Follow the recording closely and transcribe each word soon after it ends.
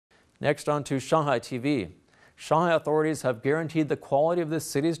Next on to Shanghai TV. Shanghai authorities have guaranteed the quality of the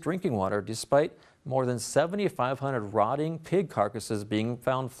city's drinking water despite more than 7,500 rotting pig carcasses being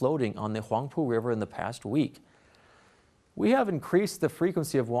found floating on the Huangpu River in the past week. We have increased the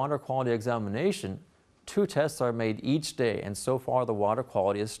frequency of water quality examination. 2 tests are made each day, and so far the water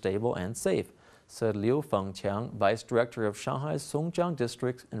quality is stable and safe, said Liu Fengqiang, Vice Director of Shanghai's Songjiang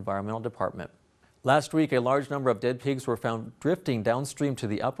District's Environmental Department. Last week, a large number of dead pigs were found drifting downstream to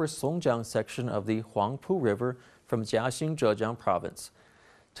the upper Songjiang section of the Huangpu River from Jiaxing, Zhejiang province.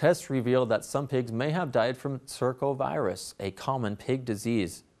 Tests revealed that some pigs may have died from circovirus, a common pig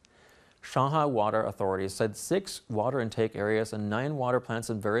disease. Shanghai water authorities said 6 water intake areas and 9 water plants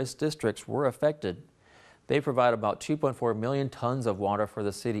in various districts were affected. They provide about 2.4 million tons of water for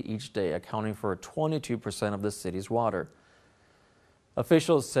the city each day, accounting for 22% of the city's water.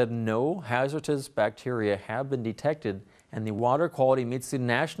 Officials said no hazardous bacteria have been detected, and the water quality meets the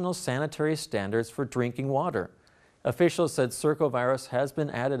national sanitary standards for drinking water. Officials said circovirus has been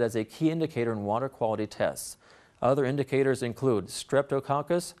added as a key indicator in water quality tests. Other indicators include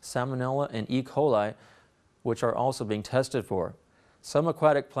Streptococcus, Salmonella, and E. coli, which are also being tested for. Some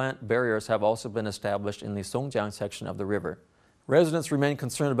aquatic plant barriers have also been established in the Songjiang section of the river. Residents remain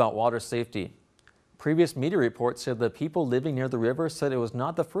concerned about water safety. Previous media reports said that people living near the river said it was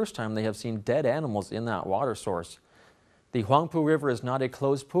not the first time they have seen dead animals in that water source. The Huangpu River is not a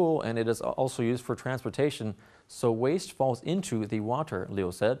closed pool, and it is also used for transportation, so waste falls into the water,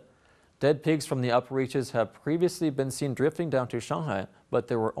 Liu said. Dead pigs from the upper reaches have previously been seen drifting down to Shanghai, but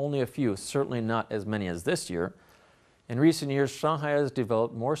there were only a few, certainly not as many as this year. In recent years, Shanghai has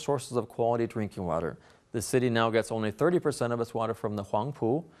developed more sources of quality drinking water. The city now gets only 30% of its water from the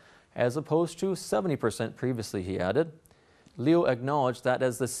Huangpu, as opposed to 70% previously, he added. Liu acknowledged that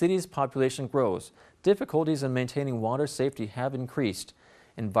as the city's population grows, difficulties in maintaining water safety have increased.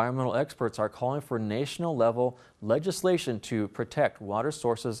 Environmental experts are calling for national-level legislation to protect water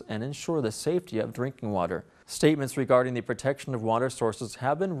sources and ensure the safety of drinking water. Statements regarding the protection of water sources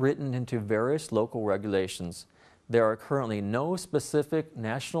have been written into various local regulations. There are currently no specific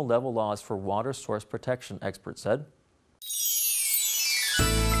national-level laws for water source protection, experts said.